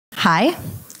Hi,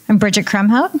 I'm Bridget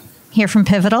Kromhout, here from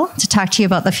Pivotal to talk to you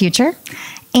about the future.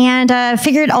 And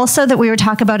figured also that we would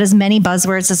talk about as many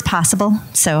buzzwords as possible.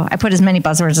 So I put as many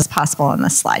buzzwords as possible on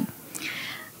this slide.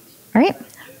 All right,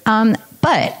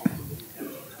 but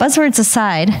buzzwords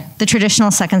aside, the traditional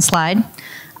second slide,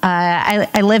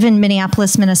 I live in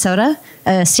Minneapolis, Minnesota,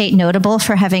 a state notable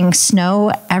for having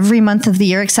snow every month of the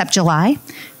year except July,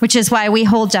 which is why we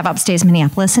hold DevOps Days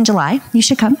Minneapolis in July. You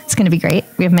should come. It's going to be great.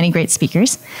 We have many great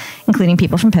speakers, including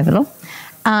people from Pivotal.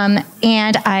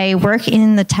 And I work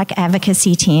in the tech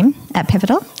advocacy team at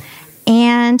Pivotal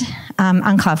and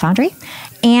on Cloud Foundry.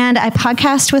 And I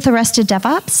podcast with Arrested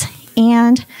DevOps,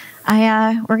 and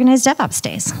I organize DevOps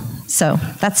Days. So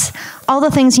that's all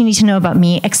the things you need to know about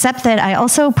me, except that I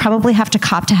also probably have to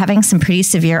cop to having some pretty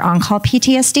severe on-call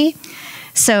PTSD.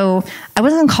 So I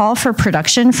was on call for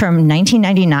production from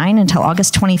 1999 until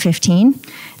August 2015.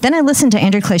 Then I listened to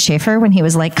Andrew Clay Schaefer when he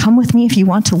was like, come with me if you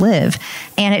want to live.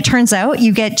 And it turns out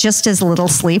you get just as little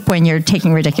sleep when you're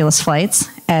taking ridiculous flights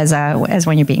as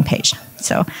when you're being paged.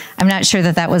 So I'm not sure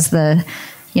that was the,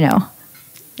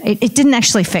 it didn't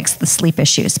actually fix the sleep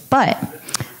issues, but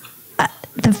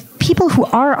the people who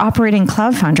are operating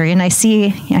Cloud Foundry, and I see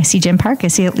Jim Park, I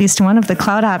see at least one of the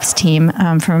Cloud Ops team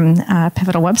from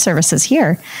Pivotal Web Services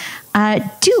here,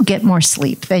 do get more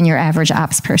sleep than your average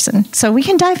ops person. So we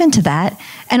can dive into that,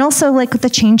 and also like the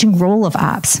changing role of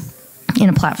ops in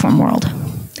a platform world.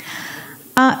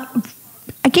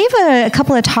 I gave a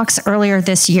couple of talks earlier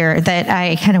this year that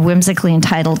I kind of whimsically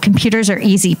entitled, Computers Are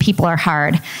Easy, People Are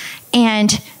Hard.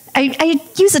 And I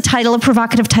use a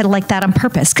provocative title like that on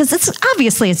purpose, because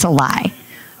obviously it's a lie.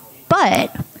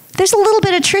 But there's a little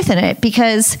bit of truth in it,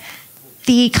 because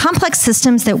the complex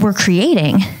systems that we're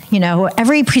creating,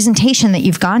 every presentation that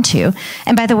you've gone to,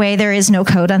 and by the way, there is no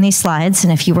code on these slides,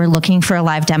 and if you were looking for a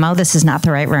live demo, this is not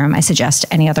the right room. I suggest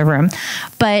any other room.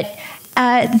 But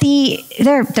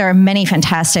there are many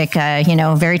fantastic,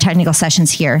 very technical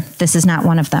sessions here. This is not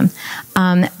one of them.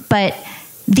 But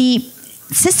the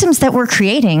systems that we're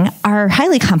creating are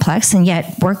highly complex and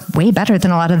yet work way better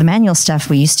than a lot of the manual stuff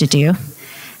we used to do.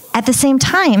 At the same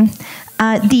time,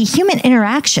 the human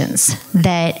interactions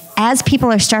that as people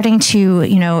are starting to,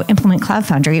 implement Cloud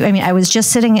Foundry, I was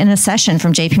just sitting in a session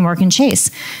from JP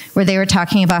Chase where they were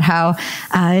talking about how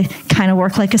kind of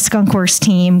work like a skunkworks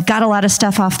team, got a lot of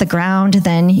stuff off the ground.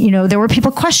 Then, there were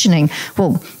people questioning,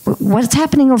 well, what's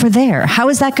happening over there? How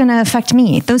is that going to affect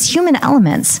me? Those human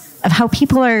elements of how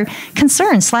people are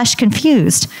concerned /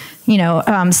 confused, /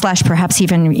 perhaps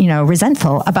even,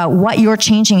 resentful about what you're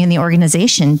changing in the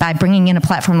organization by bringing in a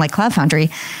platform like Cloud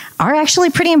Foundry are actually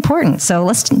pretty important. So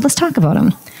let's talk about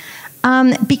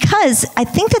them. Because I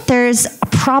think that there's a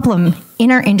problem in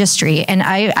our industry, and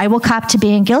I will cop to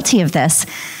being guilty of this,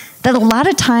 that a lot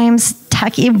of times,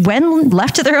 when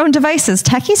left to their own devices,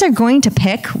 techies are going to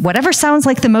pick whatever sounds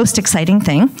like the most exciting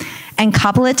thing and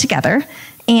cobble it together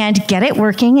and get it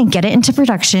working and get it into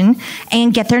production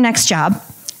and get their next job.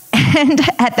 And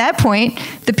at that point,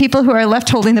 the people who are left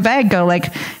holding the bag go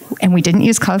like, and we didn't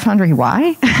use Cloud Foundry,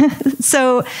 why?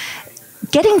 So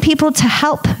getting people to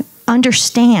help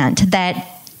understand that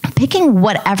picking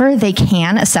whatever they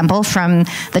can assemble from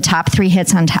the top 3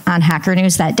 hits on Hacker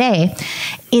News that day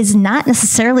is not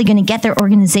necessarily going to get their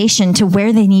organization to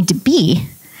where they need to be.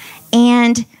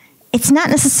 And it's not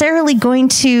necessarily going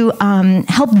to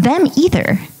help them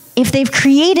either. If they've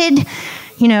created,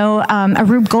 a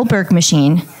Rube Goldberg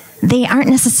machine, they aren't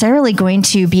necessarily going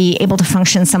to be able to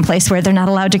function someplace where they're not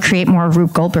allowed to create more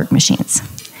Rube Goldberg machines.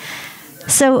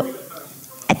 So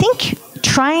I think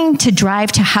trying to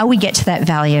drive to how we get to that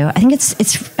value, I think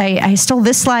I stole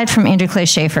this slide from Andrew Clay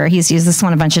Schaefer. He's used this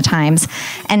one a bunch of times.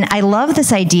 And I love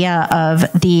this idea of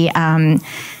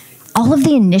all of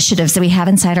the initiatives that we have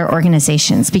inside our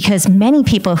organizations, because many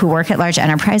people who work at large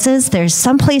enterprises, there's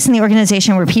some place in the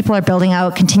organization where people are building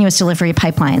out continuous delivery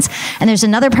pipelines. And there's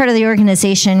another part of the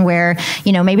organization where,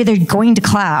 maybe they're going to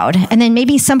cloud, and then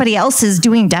maybe somebody else is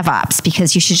doing DevOps,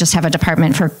 because you should just have a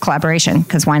department for collaboration,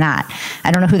 because why not?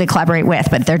 I don't know who they collaborate with,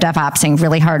 but they're DevOpsing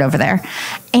really hard over there.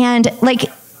 And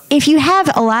if you have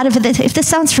a lot of this, if this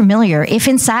sounds familiar, if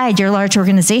inside your large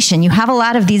organization you have a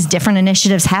lot of these different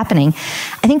initiatives happening,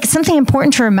 I think something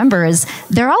important to remember is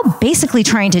they're all basically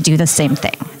trying to do the same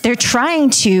thing. They're trying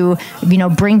to,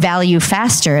 bring value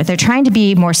faster. They're trying to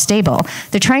be more stable.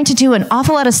 They're trying to do an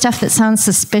awful lot of stuff that sounds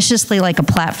suspiciously like a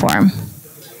platform.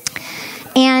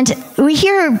 And we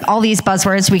hear all these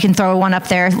buzzwords. We can throw one up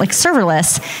there like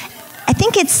serverless. I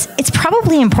think it's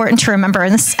probably important to remember,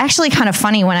 and this is actually kind of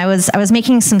funny. When I was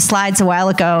making some slides a while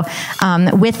ago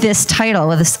with this title,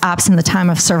 with this ops in the time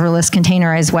of serverless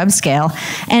containerized webscale,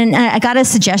 and I got a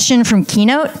suggestion from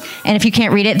Keynote, and if you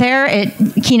can't read it there,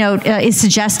 Keynote is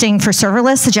suggesting for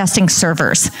serverless, suggesting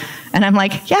servers, and I'm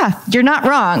like, yeah, you're not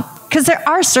wrong. Because there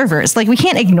are servers. Like, we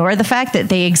can't ignore the fact that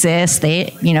they exist.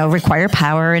 They, require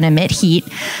power and emit heat.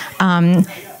 And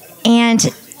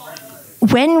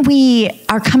when we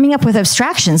are coming up with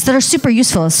abstractions that are super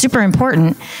useful, super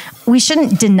important, we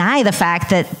shouldn't deny the fact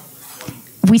that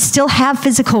we still have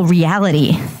physical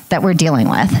reality that we're dealing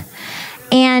with.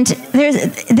 And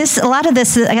there's a lot of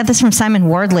this, I got this from Simon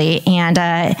Wardley, and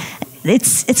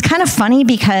it's kind of funny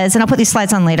because, and I'll put these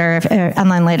slides on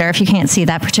online later if you can't see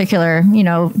that particular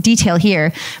detail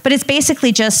here, but it's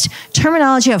basically just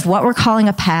terminology of what we're calling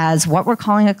a PaaS, what we're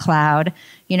calling a cloud,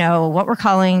 what we're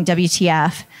calling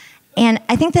WTF. And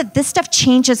I think that this stuff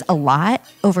changes a lot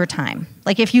over time.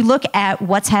 Like, if you look at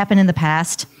what's happened in the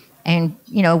past and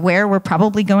where we're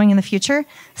probably going in the future,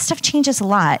 stuff changes a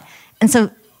lot. And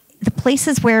so the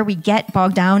places where we get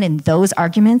bogged down in those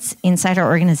arguments inside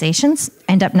our organizations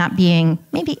end up not being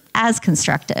maybe as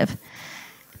constructive.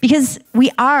 Because we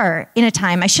are in a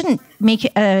time, I shouldn't make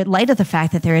light of the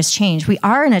fact that there is change. We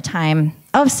are in a time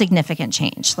of significant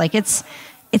change. Like, it's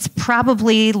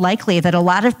probably likely that a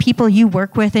lot of people you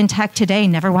work with in tech today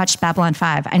never watched Babylon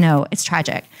 5. I know, it's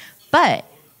tragic. But,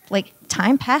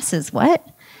 time passes, what?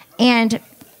 And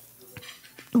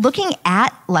looking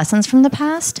at lessons from the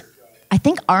past, I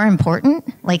think are important,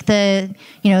 like the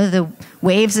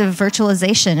waves of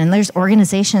virtualization, and there's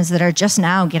organizations that are just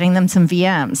now getting them some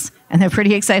VMs, and they're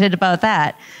pretty excited about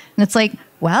that. And it's like,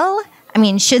 well,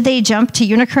 should they jump to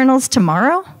unikernels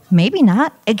tomorrow? Maybe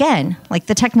not. Again,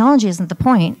 the technology isn't the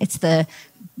point. It's the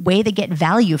way they get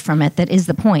value from it that is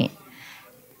the point.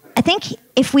 I think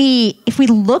if we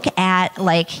look at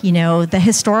the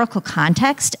historical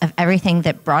context of everything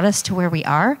that brought us to where we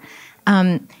are,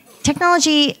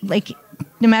 technology,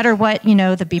 no matter what,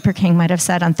 the Beeper King might have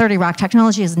said on 30 Rock,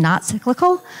 technology is not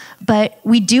cyclical, but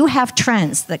we do have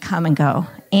trends that come and go.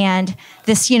 And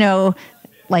this,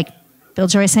 Bill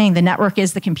Joy saying, the network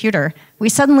is the computer. We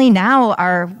suddenly now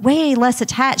are way less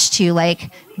attached to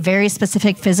very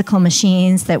specific physical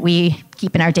machines that we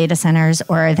keep in our data centers,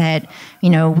 or that,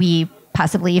 we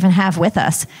possibly even have with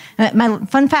us.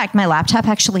 Fun fact, my laptop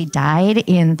actually died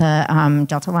in the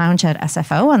Delta Lounge at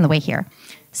SFO on the way here.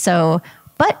 So,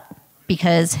 but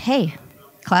because, hey,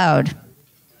 cloud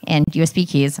and USB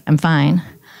keys, I'm fine.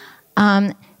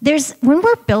 When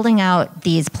we're building out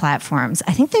these platforms,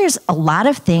 I think there's a lot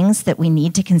of things that we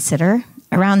need to consider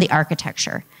around the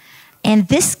architecture. And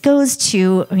this goes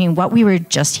to, what we were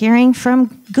just hearing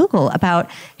from Google about,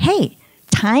 hey,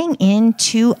 tying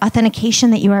into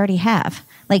authentication that you already have.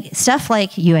 Stuff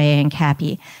like UA and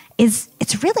CAPI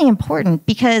it's really important,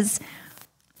 because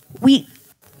we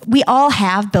all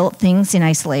have built things in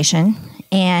isolation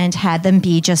and had them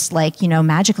be just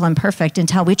magical and perfect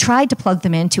until we tried to plug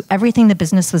them into everything the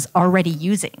business was already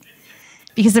using.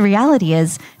 Because the reality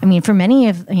is, for many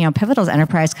of Pivotal's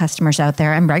enterprise customers out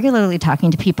there, I'm regularly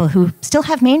talking to people who still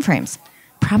have mainframes,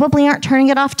 probably aren't turning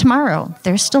it off tomorrow.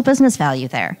 There's still business value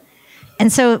there.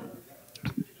 And so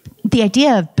the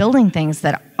idea of building things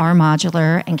that are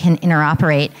modular and can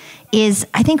interoperate is,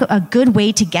 I think, a good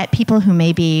way to get people who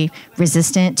may be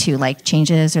resistant to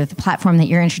changes or the platform that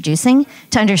you're introducing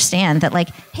to understand that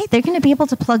hey, they're going to be able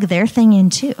to plug their thing in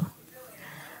too. All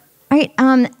right,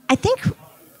 I think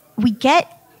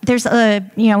there's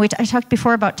I talked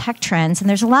before about tech trends, and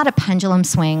there's a lot of pendulum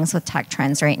swings with tech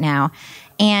trends right now.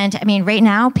 And right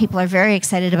now people are very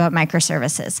excited about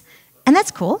microservices, and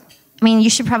that's cool.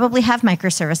 You should probably have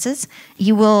microservices.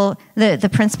 The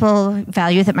principal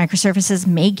value that microservices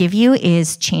may give you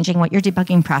is changing what your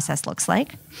debugging process looks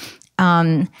like.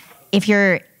 If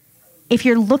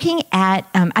you're looking at,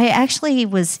 I actually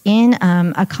was in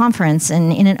a conference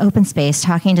and in an open space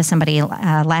talking to somebody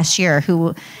last year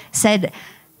who said,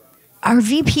 our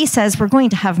VP says we're going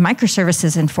to have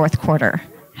microservices in fourth quarter.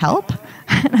 Help?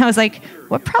 And I was like,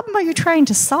 what problem are you trying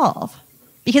to solve?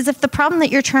 Because if the problem that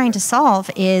you're trying to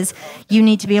solve is you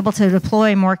need to be able to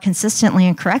deploy more consistently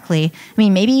and correctly,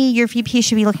 maybe your VP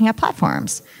should be looking at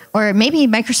platforms. Or maybe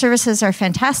microservices are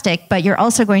fantastic, but you're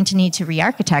also going to need to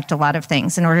re-architect a lot of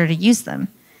things in order to use them.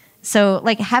 So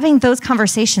having those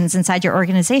conversations inside your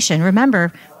organization,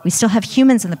 remember, we still have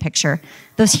humans in the picture.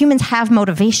 Those humans have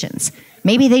motivations.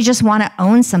 Maybe they just want to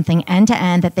own something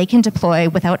end-to-end that they can deploy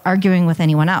without arguing with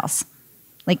anyone else.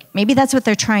 Maybe that's what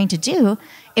they're trying to do,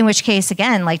 in which case,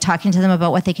 again, talking to them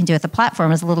about what they can do with the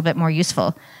platform is a little bit more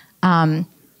useful.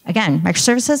 Again,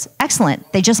 microservices,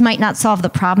 excellent. They just might not solve the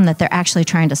problem that they're actually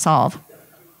trying to solve.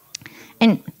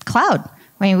 And cloud,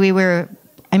 I mean,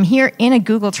 I'm here in a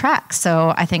Google track,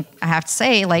 so I think I have to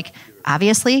say, like,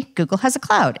 obviously, Google has a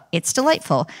cloud. It's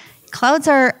delightful. Clouds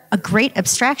are a great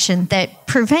abstraction that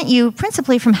prevent you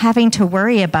principally from having to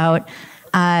worry about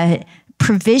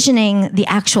provisioning the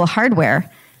actual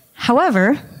hardware.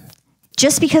 However,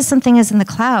 just because something is in the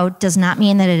cloud does not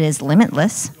mean that it is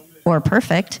limitless or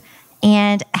perfect.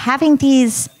 And having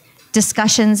these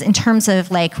discussions in terms of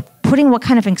like putting what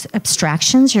kind of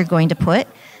abstractions you're going to put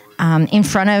in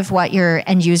front of what your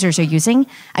end users are using.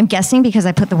 I'm guessing because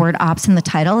I put the word ops in the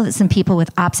title that some people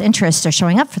with ops interests are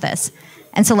showing up for this.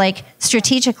 And so like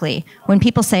strategically, when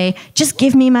people say, just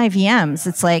give me my VMs,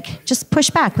 it's like, just push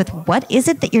back with what is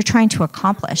it that you're trying to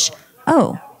accomplish?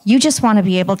 Oh, you just want to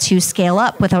be able to scale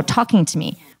up without talking to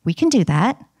me. We can do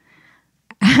that.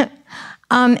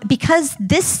 Because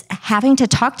this having to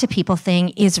talk to people thing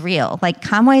is real. Like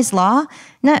Conway's law,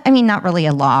 not really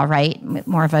a law, right?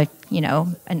 More of a,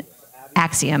 an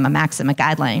axiom, a maxim, a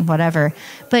guideline, whatever.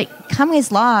 But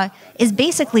Conway's law is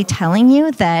basically telling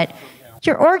you that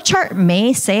your org chart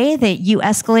may say that you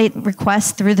escalate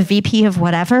requests through the VP of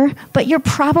whatever, but you're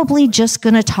probably just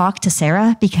going to talk to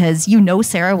Sarah because you know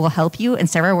Sarah will help you and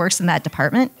Sarah works in that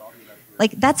department.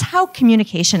 Like that's how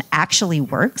communication actually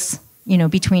works,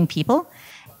 between people.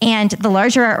 And the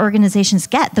larger our organizations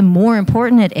get, the more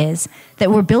important it is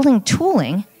that we're building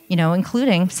tooling,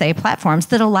 including, say, platforms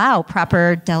that allow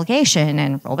proper delegation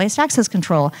and role-based access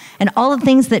control and all the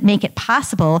things that make it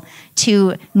possible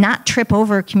to not trip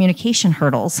over communication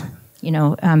hurdles,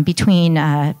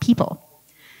 between people.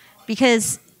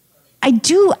 Because I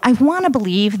want to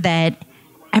believe that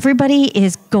everybody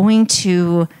is going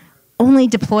to only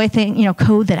deploy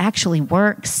code that actually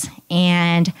works,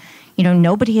 and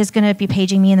nobody is going to be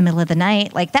paging me in the middle of the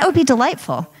night. Like, that would be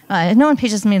delightful. No one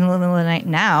pages me in the middle of the night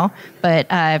now,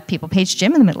 but people page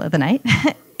Jim in the middle of the night.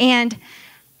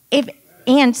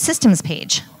 and systems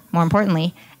page, more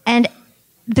importantly. And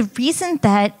the reason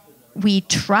that we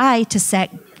try to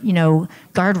set,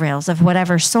 guardrails of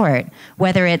whatever sort,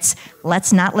 whether it's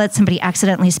let's not let somebody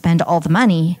accidentally spend all the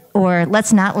money or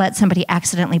let's not let somebody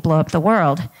accidentally blow up the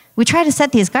world. We try to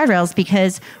set these guardrails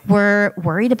because we're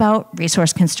worried about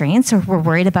resource constraints or we're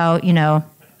worried about,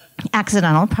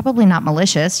 accidental, probably not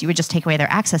malicious. You would just take away their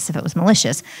access if it was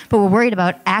malicious. But we're worried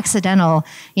about accidental,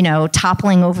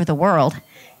 toppling over the world.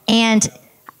 And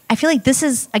I feel like this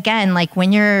is, again, like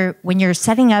when you're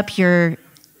setting up your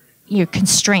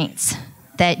constraints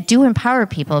that do empower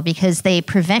people because they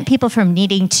prevent people from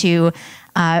needing to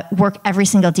work every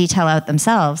single detail out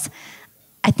themselves.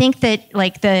 I think that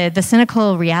like the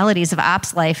cynical realities of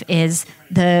ops life is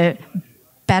the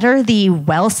better the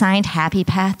well-signed happy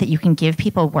path that you can give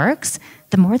people works,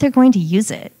 the more they're going to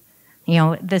use it.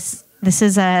 This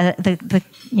is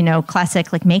the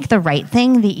classic like make the right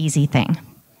thing the easy thing.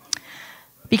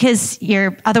 Because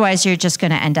otherwise you're just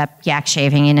going to end up yak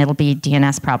shaving and it'll be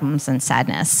DNS problems and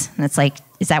sadness. And it's like,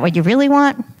 is that what you really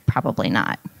want? Probably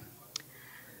not.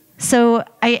 So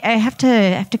I have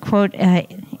to quote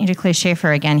Andrew Clay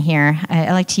Schaefer again here.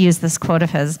 I like to use this quote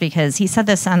of his because he said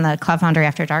this on the Cloud Foundry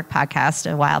After Dark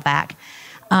podcast a while back.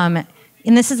 And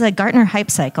this is a Gartner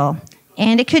hype cycle.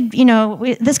 And it could,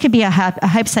 this could be a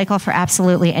hype cycle for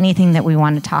absolutely anything that we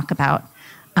want to talk about.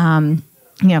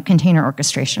 Container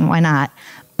orchestration, why not?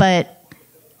 But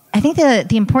I think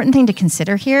the important thing to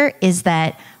consider here is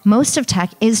that most of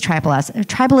tech is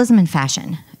tribalism in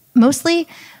fashion. Mostly,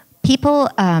 people,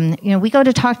 we go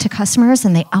to talk to customers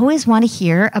and they always want to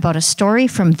hear about a story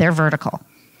from their vertical.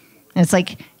 And it's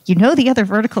like, the other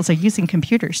verticals are using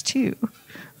computers too.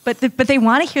 But they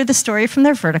want to hear the story from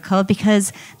their vertical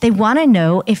because they want to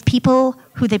know if people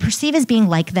who they perceive as being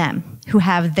like them, who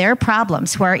have their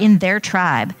problems, who are in their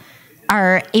tribe,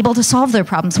 are able to solve their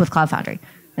problems with Cloud Foundry.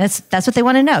 That's what they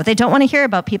want to know. They don't want to hear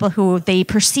about people who they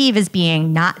perceive as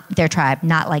being not their tribe,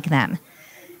 not like them.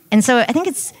 And so I think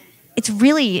it's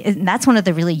really, that's one of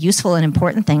the really useful and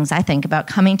important things I think about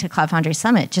coming to Cloud Foundry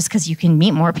Summit, just because you can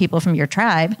meet more people from your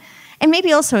tribe and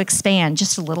maybe also expand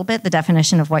just a little bit the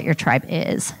definition of what your tribe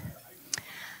is.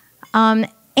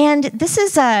 And this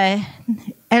is, I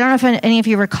don't know if any of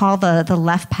you recall the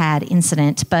left pad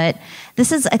incident, but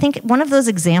this is, I think, one of those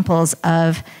examples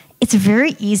of it's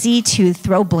very easy to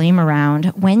throw blame around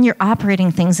when you're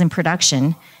operating things in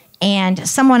production and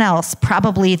someone else,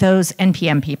 probably those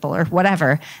NPM people or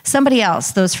whatever, somebody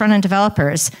else, those front-end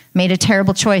developers, made a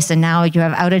terrible choice and now you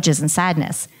have outages and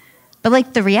sadness. But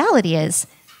like the reality is,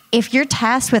 if you're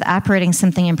tasked with operating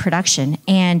something in production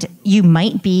and you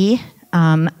might be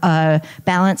a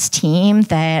balanced team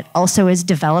that also is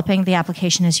developing the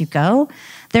application as you go.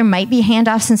 There might be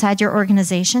handoffs inside your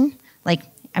organization. Like,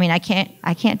 I mean, I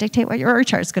can't dictate what your org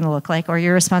chart is going to look like or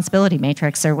your responsibility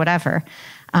matrix or whatever.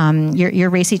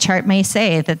 Your RACI chart may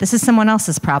say that this is someone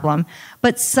else's problem,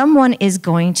 but someone is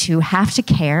going to have to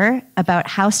care about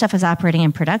how stuff is operating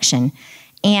in production.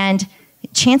 And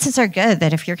chances are good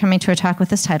that if you're coming to a talk with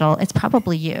this title, it's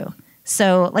probably you.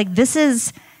 So like this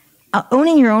is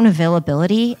owning your own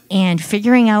availability and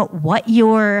figuring out what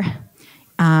your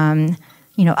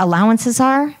allowances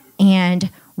are and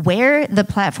where the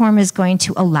platform is going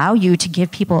to allow you to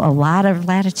give people a lot of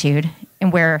latitude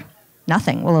and where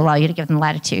nothing will allow you to give them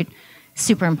latitude.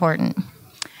 Super important.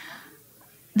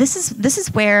 This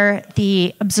is where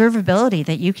the observability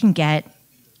that you can get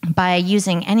by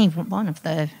using any one of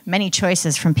the many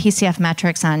choices from PCF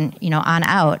metrics on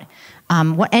out,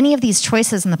 any of these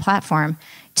choices in the platform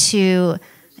to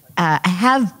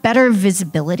have better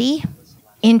visibility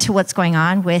into what's going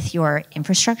on with your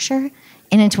infrastructure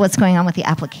and into what's going on with the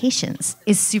applications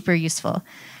is super useful.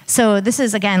 So this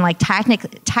is, again, like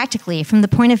tactically, from the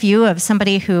point of view of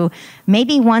somebody who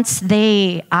maybe once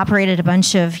they operated a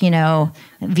bunch of,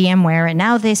 VMware, and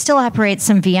now they still operate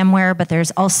some VMware, but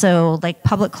there's also like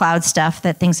public cloud stuff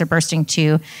that things are bursting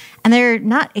to, and they're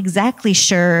not exactly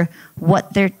sure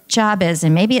what their job is,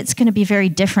 and maybe it's going to be very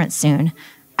different soon.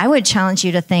 I would challenge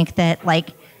you to think that like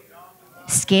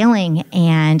scaling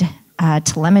and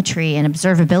telemetry and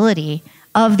observability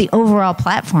of the overall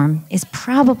platform is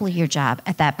probably your job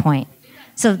at that point.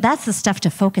 So that's the stuff to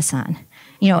focus on.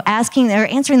 Asking or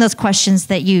answering those questions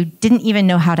that you didn't even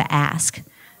know how to ask.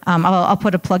 I'll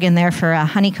put a plug in there for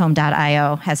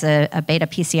honeycomb.io, has a beta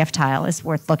PCF tile, is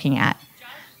worth looking at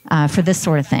for this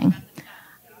sort of thing.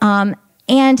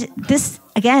 And this,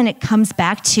 again, it comes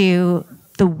back to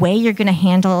the way you're going to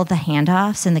handle the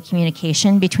handoffs and the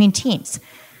communication between teams.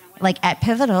 Like at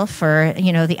Pivotal for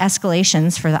the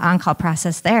escalations for the on-call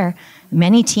process there,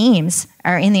 many teams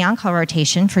are in the on-call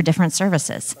rotation for different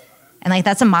services. And like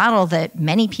that's a model that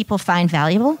many people find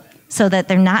valuable so that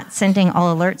they're not sending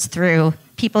all alerts through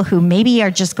people who maybe are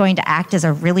just going to act as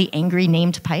a really angry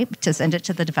named pipe to send it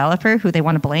to the developer who they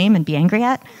want to blame and be angry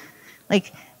at.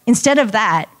 Like instead of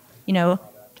that,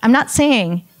 I'm not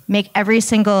saying make every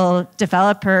single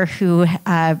developer who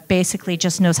basically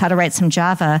just knows how to write some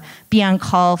Java be on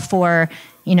call for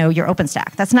your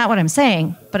OpenStack. That's not what I'm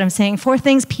saying. But I'm saying for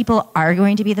things people are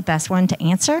going to be the best one to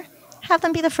answer, have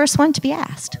them be the first one to be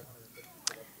asked.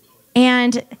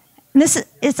 And this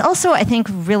is also, I think,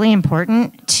 really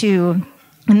important to,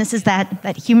 and this is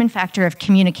that human factor of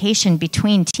communication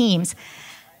between teams,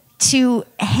 to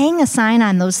hang a sign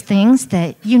on those things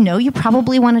that you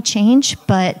probably want to change,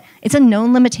 but it's a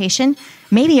known limitation.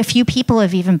 Maybe a few people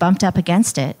have even bumped up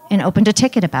against it and opened a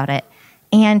ticket about it.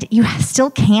 And you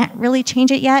still can't really change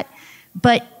it yet,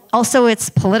 but also it's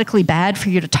politically bad for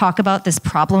you to talk about this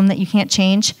problem that you can't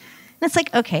change. And it's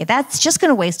like, okay, that's just going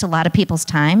to waste a lot of people's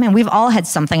time. And we've all had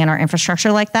something in our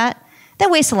infrastructure like that.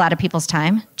 That wastes a lot of people's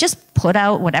time. Just put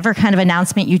out whatever kind of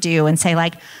announcement you do and say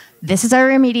like, this is our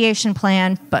remediation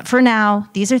plan, but for now,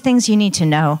 these are things you need to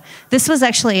know. This was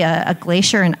actually a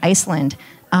glacier in Iceland.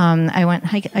 I went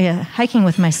hiking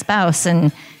with my spouse,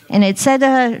 and it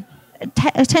said,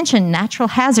 attention, natural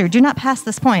hazard, do not pass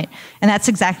this point. And that's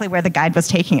exactly where the guide was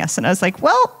taking us. And I was like,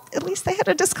 well, at least they had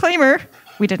a disclaimer.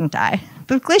 We didn't die.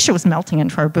 The glacier was melting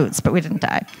into our boots, but we didn't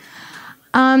die.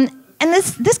 And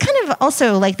this kind of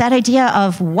also, like that idea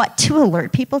of what to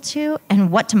alert people to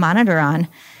and what to monitor on.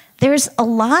 There's a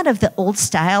lot of the old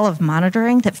style of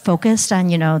monitoring that focused on,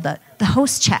 the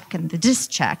host check and the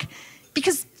dist check,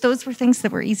 because those were things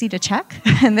that were easy to check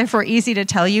and therefore easy to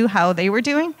tell you how they were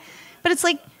doing. But it's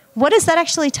like, what does that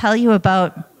actually tell you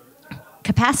about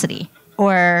capacity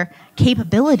or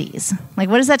capabilities? Like,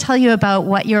 what does that tell you about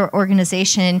what your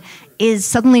organization is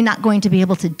suddenly not going to be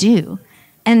able to do?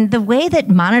 And the way that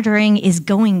monitoring is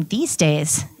going these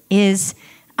days is,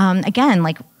 again,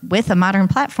 like with a modern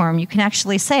platform, you can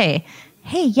actually say,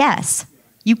 hey, yes,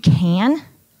 you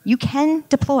can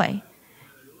deploy.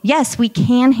 Yes, we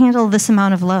can handle this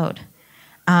amount of load.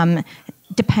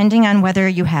 Depending on whether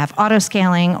you have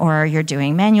auto-scaling or you're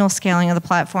doing manual scaling of the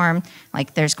platform,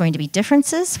 like there's going to be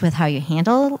differences with how you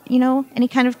handle, any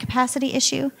kind of capacity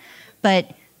issue.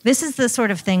 But this is the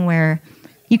sort of thing where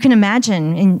you can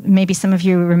imagine, and maybe some of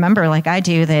you remember, like I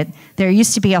do, that there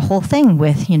used to be a whole thing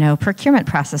with, procurement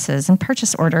processes and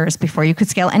purchase orders before you could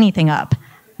scale anything up.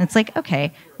 And it's like,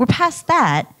 okay, we're past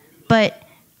that, but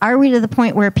are we to the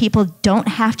point where people don't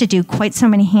have to do quite so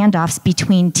many handoffs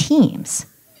between teams?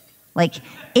 Like,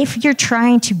 if you're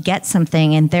trying to get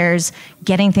something and there's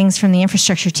getting things from the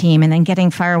infrastructure team and then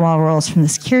getting firewall rules from the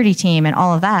security team and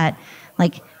all of that,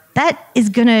 like, that is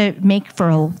going to make for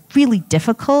a really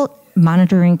difficult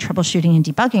monitoring, troubleshooting, and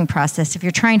debugging process if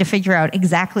you're trying to figure out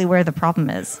exactly where the problem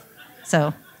is.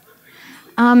 So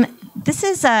this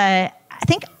is, I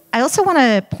think, I also want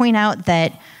to point out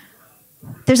that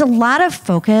there's a lot of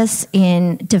focus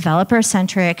in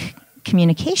developer-centric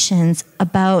communications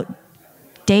about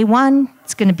day one.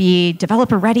 It's going to be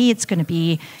developer ready. It's going to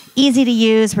be easy to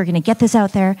use. We're going to get this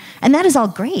out there. And that is all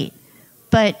great.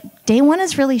 But day one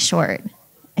is really short.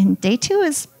 And day two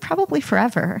is probably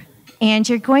forever. And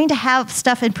you're going to have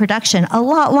stuff in production a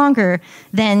lot longer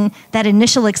than that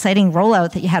initial exciting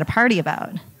rollout that you had a party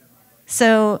about.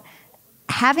 So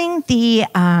having the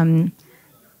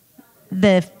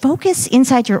focus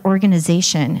inside your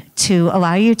organization to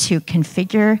allow you to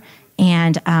configure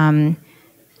and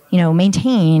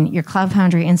maintain your Cloud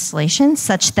Foundry installation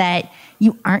such that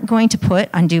you aren't going to put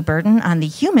undue burden on the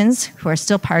humans who are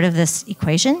still part of this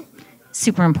equation,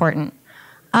 super important.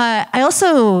 I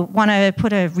also want to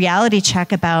put a reality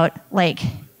check about, like,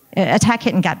 Attack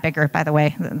Kitten got bigger, by the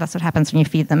way. That's what happens when you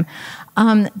feed them.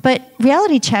 But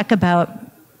reality check about,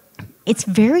 it's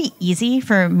very easy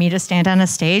for me to stand on a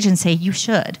stage and say, you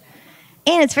should.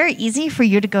 And it's very easy for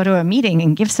you to go to a meeting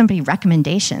and give somebody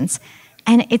recommendations.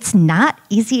 And it's not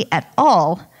easy at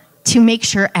all to make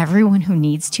sure everyone who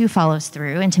needs to follows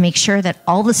through and to make sure that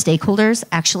all the stakeholders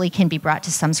actually can be brought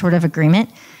to some sort of agreement.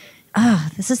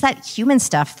 This is that human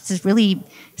stuff. This is really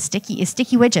sticky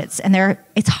widgets, and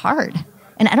it's hard.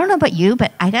 And I don't know about you,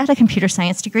 but I got a computer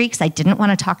science degree because I didn't want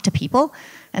to talk to people,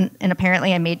 and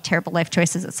apparently I made terrible life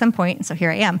choices at some point, and so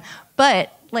here I am.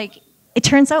 But like, it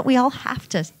turns out we all have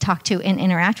to talk to and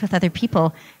interact with other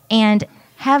people and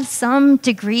have some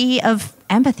degree of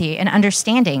empathy and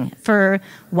understanding for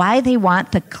why they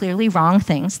want the clearly wrong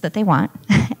things that they want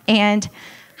and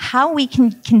how we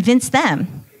can convince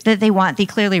them that they want the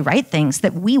clearly right things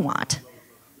that we want.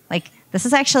 Like, this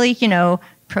is actually,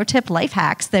 pro tip life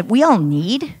hacks that we all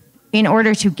need in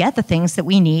order to get the things that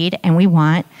we need and we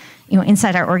want,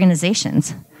 inside our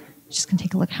organizations. Just gonna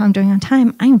take a look at how I'm doing on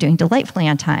time. I am doing delightfully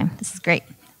on time. This is great.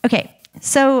 Okay,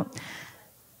 so,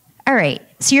 all right.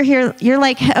 So you're here, you're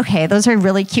like, okay, those are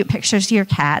really cute pictures of your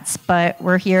cats, but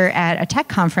we're here at a tech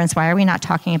conference. Why are we not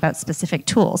talking about specific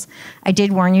tools? I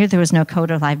did warn you there was no code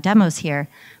or live demos here.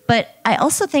 But I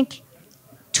also think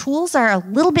tools are a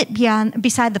little bit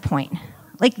beside the point.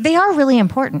 Like, they are really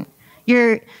important.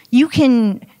 You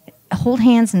can hold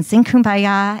hands and sing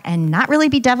Kumbaya and not really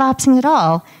be DevOpsing at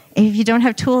all if you don't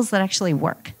have tools that actually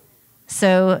work.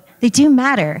 So they do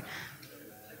matter.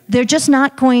 They're just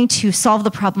not going to solve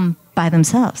the problem by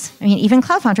themselves. I mean, even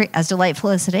Cloud Foundry, as delightful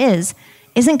as it is,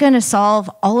 isn't going to solve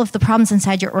all of the problems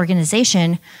inside your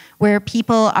organization where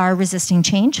people are resisting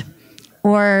change,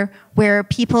 or where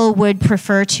people would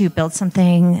prefer to build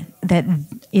something that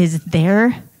is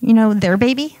their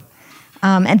baby,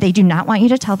 and they do not want you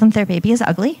to tell them their baby is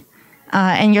ugly.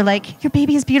 And you're like, your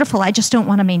baby is beautiful, I just don't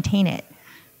want to maintain it.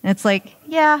 And it's like,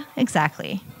 yeah,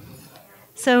 exactly.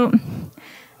 So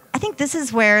I think this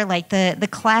is where, like, the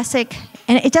classic,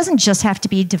 and it doesn't just have to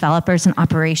be developers and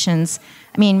operations.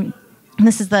 I mean,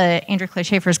 this is the Andrew Clay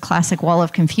Schaefer's classic wall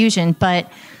of confusion,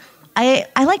 but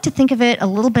I like to think of it a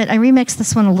little bit, I remixed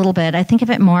this one a little bit, I think of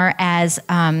it more as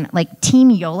like Team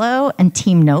YOLO and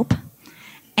Team Nope.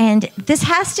 And this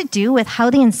has to do with how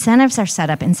the incentives are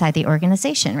set up inside the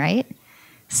organization, right?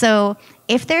 So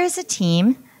if there is a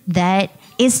team that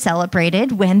is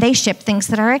celebrated when they ship things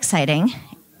that are exciting,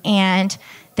 and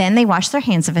then they wash their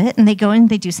hands of it, and they go and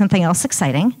they do something else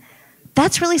exciting,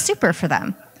 that's really super for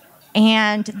them.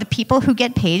 And the people who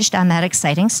get paged on that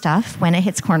exciting stuff when it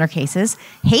hits corner cases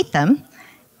hate them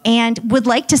and would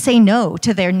like to say no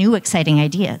to their new exciting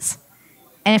ideas.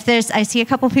 And if I see a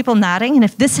couple of people nodding, and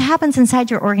if this happens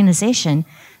inside your organization,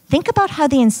 think about how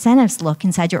the incentives look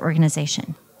inside your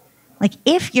organization. Like,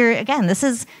 if you're, again, this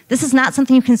is not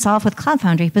something you can solve with Cloud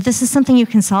Foundry, but this is something you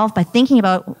can solve by thinking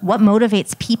about what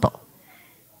motivates people.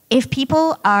 If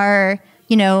people are,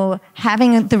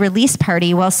 having the release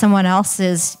party while someone else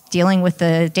is dealing with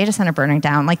the data center burning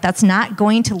down, like, that's not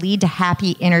going to lead to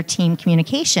happy inter-team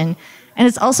communication. And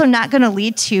it's also not going to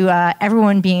lead to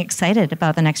everyone being excited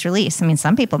about the next release. I mean,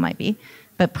 some people might be,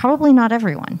 but probably not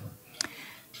everyone.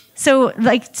 So,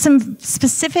 like, some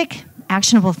specific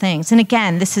actionable things. And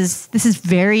again, this is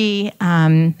very,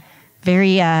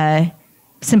 very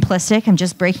simplistic. I'm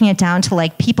just breaking it down to,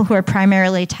 like, people who are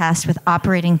primarily tasked with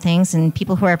operating things and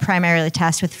people who are primarily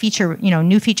tasked with feature,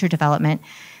 new feature development.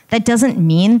 That doesn't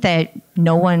mean that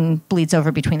no one bleeds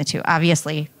over between the two.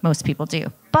 Obviously, most people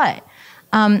do. But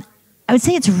I would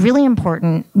say it's really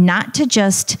important not to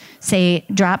just say,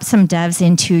 drop some devs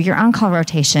into your on-call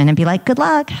rotation and be like, good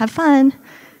luck, have fun.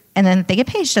 And then they get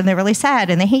paged and they're really sad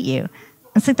and they hate you.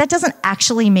 It's like, that doesn't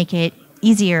actually make it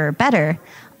easier or better.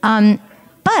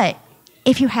 But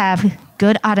if you have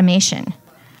good automation,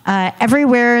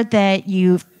 everywhere that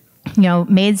you've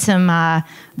made some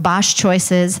BOSH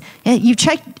choices, you've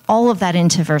checked all of that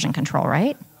into version control,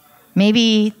 right?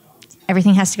 Maybe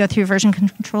everything has to go through version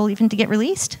control even to get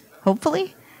released,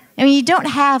 hopefully. I mean, you don't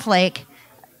have I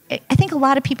think a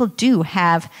lot of people do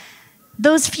have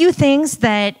those few things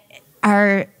that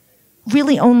are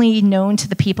really only known to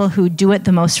the people who do it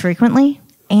the most frequently.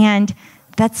 And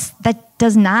that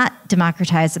does not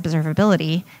democratize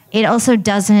observability. It also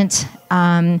doesn't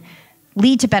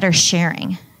lead to better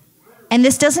sharing. And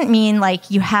this doesn't mean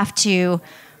you have to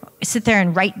sit there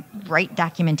and write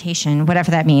documentation, whatever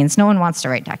that means. No one wants to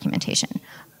write documentation.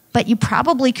 But you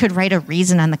probably could write a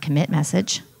reason on the commit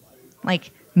message,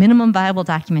 minimum viable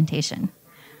documentation.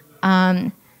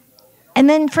 And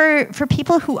then for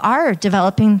people who are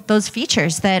developing those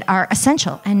features that are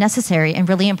essential and necessary and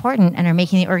really important and are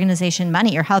making the organization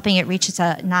money or helping it reach its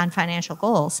non-financial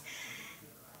goals,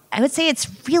 I would say it's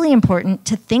really important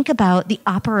to think about the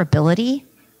operability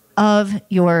of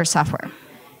your software.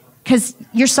 Because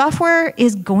your software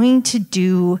is going to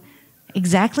do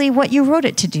exactly what you wrote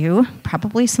it to do,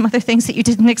 probably some other things that you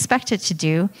didn't expect it to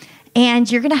do,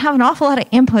 and you're going to have an awful lot of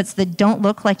inputs that don't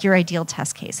look like your ideal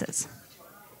test cases.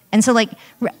 And so, I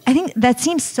think that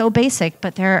seems so basic,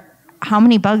 but how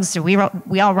many bugs do we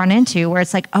all run into where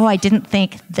it's oh, I didn't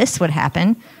think this would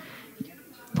happen?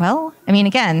 Well, I mean,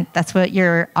 again, that's what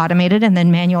your automated and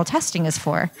then manual testing is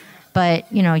for.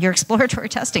 But, your exploratory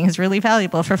testing is really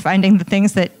valuable for finding the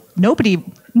things that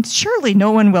surely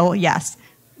no one will. Yes,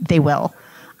 they will.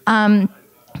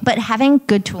 But having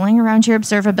good tooling around your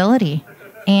observability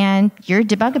and your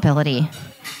debugability.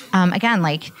 Again,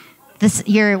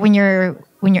 when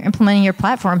you're implementing your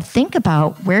platform, think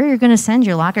about where you're going to send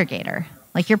your logger-gator.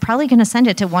 You're probably going to send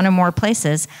it to one or more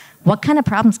places. What kind of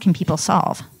problems can people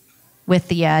solve with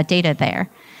the data there?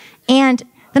 And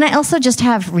then I also just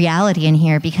have reality in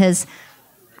here because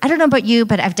I don't know about you,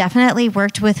 but I've definitely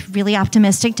worked with really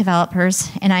optimistic developers,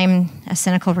 and I'm a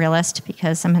cynical realist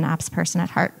because I'm an ops person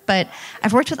at heart. But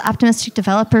I've worked with optimistic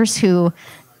developers who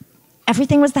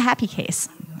everything was the happy case.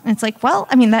 And it's well,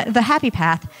 I mean, the happy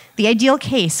path, the ideal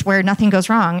case where nothing goes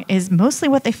wrong is mostly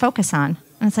what they focus on.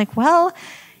 And it's well,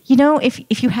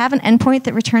 if you have an endpoint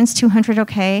that returns 200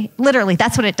 OK, literally,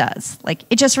 that's what it does.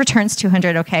 It just returns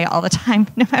 200 OK all the time,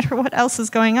 no matter what else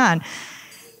is going on.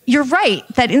 You're right,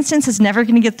 that instance is never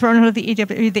going to get thrown out of the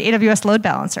AWS load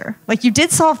balancer. You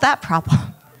did solve that problem.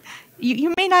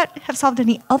 You may not have solved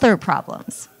any other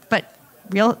problems, but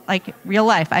real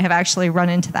life, I have actually run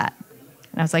into that.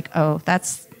 And I was oh,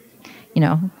 that's,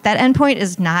 that endpoint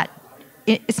is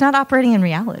it's not operating in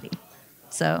reality.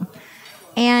 So,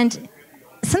 and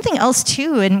something else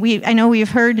too, and I know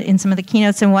we've heard in some of the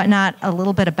keynotes and whatnot a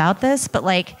little bit about this, but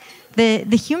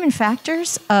the human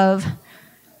factors of,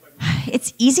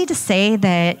 it's easy to say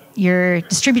that your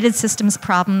distributed systems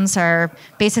problems are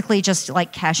basically just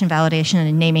cache invalidation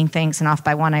and naming things and off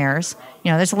by one errors.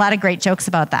 There's a lot of great jokes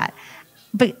about that.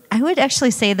 But I would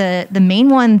actually say the main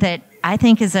one that I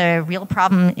think is a real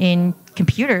problem in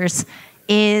computers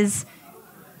is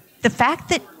the fact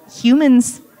that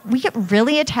humans, we get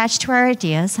really attached to our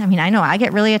ideas. I mean, I know I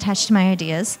get really attached to my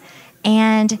ideas.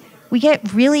 And we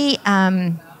get really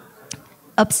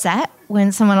upset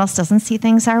when someone else doesn't see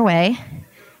things our way.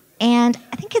 And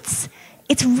I think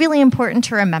it's really important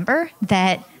to remember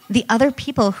that the other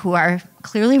people who are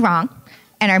clearly wrong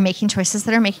and are making choices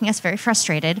that are making us very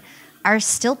frustrated are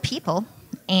still people,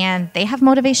 and they have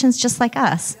motivations just like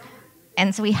us.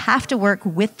 And so we have to work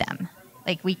with them.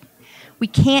 We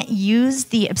can't use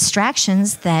the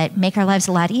abstractions that make our lives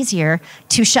a lot easier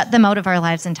to shut them out of our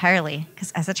lives entirely,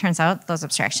 because as it turns out, those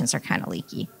abstractions are kind of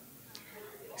leaky.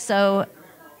 So,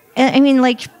 I mean,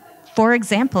 for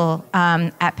example,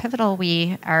 at Pivotal,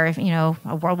 we are,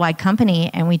 a worldwide company,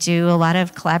 and we do a lot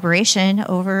of collaboration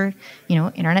over,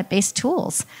 internet-based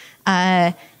tools.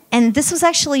 And this was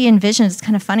actually envisioned, it's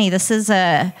kind of funny, this is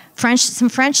some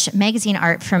French magazine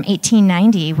art from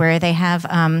 1890 where they have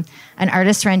an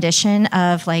artist rendition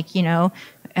of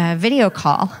a video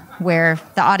call where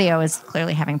the audio is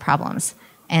clearly having problems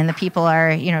and the people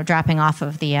are, dropping off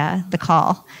of the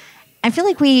call. I feel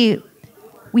like we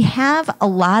have a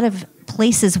lot of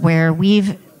places where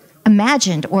we've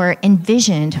imagined or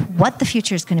envisioned what the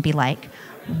future is going to be like,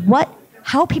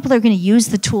 how people are going to use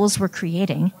the tools we're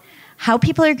creating, how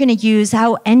people are going to use,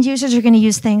 how end users are going to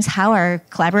use things, how our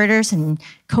collaborators and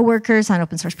coworkers on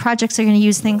open source projects are going to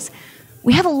use things.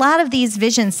 We have a lot of these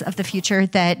visions of the future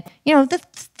that,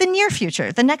 the near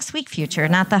future, the next week future,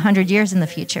 not the 100 years in the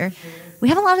future. We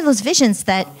have a lot of those visions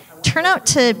that turn out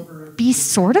to be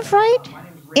sort of right.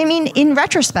 I mean, in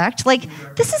retrospect, like,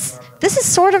 this is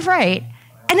sort of right.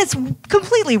 And it's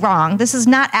completely wrong. This is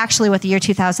not actually what the year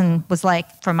 2000 was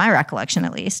like, from my recollection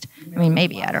at least. I mean,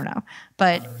 maybe, I don't know.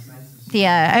 But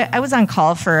I was on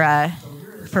call for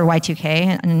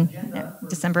Y2K on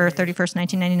December 31st,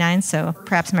 1999, so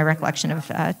perhaps my recollection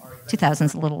of 2000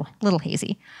 is a little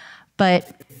hazy. But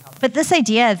this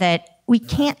idea that we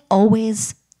can't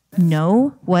always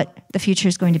know what the future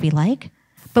is going to be like,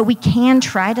 but we can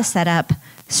try to set up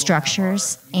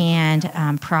structures and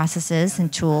processes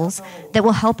and tools that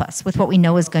will help us with what we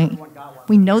know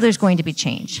we know there's going to be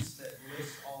change.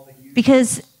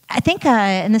 Because I think,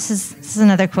 and this is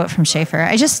another quote from Schaefer,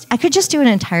 I could just do an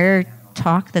entire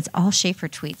talk that's all Schaefer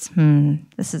tweets.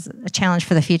 This is a challenge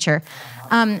for the future.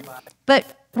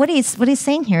 But what he's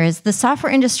saying here is the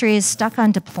software industry is stuck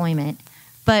on deployment,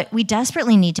 but we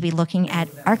desperately need to be looking at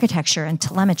architecture and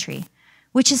telemetry,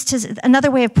 which is another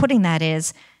way of putting that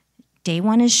is, day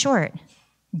one is short.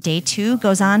 Day two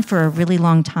goes on for a really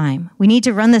long time. We need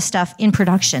to run this stuff in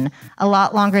production a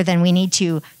lot longer than we need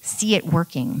to see it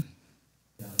working.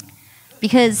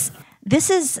 Because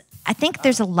I think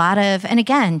there's a lot of, and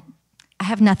again, I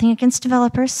have nothing against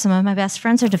developers. Some of my best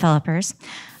friends are developers.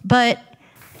 And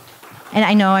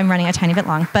I know I'm running a tiny bit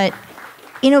long, but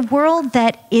in a world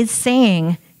that is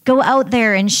saying, go out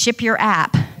there and ship your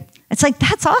app, it's like,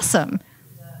 that's awesome.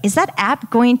 Is that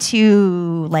app going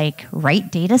to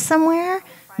write data somewhere?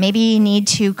 Maybe need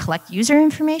to collect user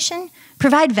information?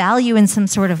 Provide value in some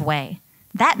sort of way.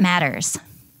 That matters.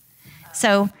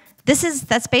 So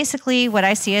that's basically what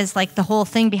I see as the whole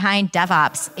thing behind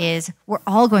DevOps is we're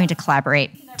all going to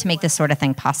collaborate to make this sort of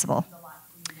thing possible.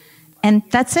 And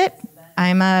that's it.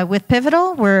 I'm with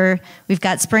Pivotal. We've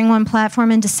got Spring One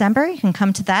platform in December. You can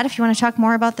come to that if you want to talk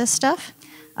more about this stuff.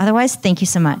 Otherwise, thank you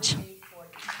so much.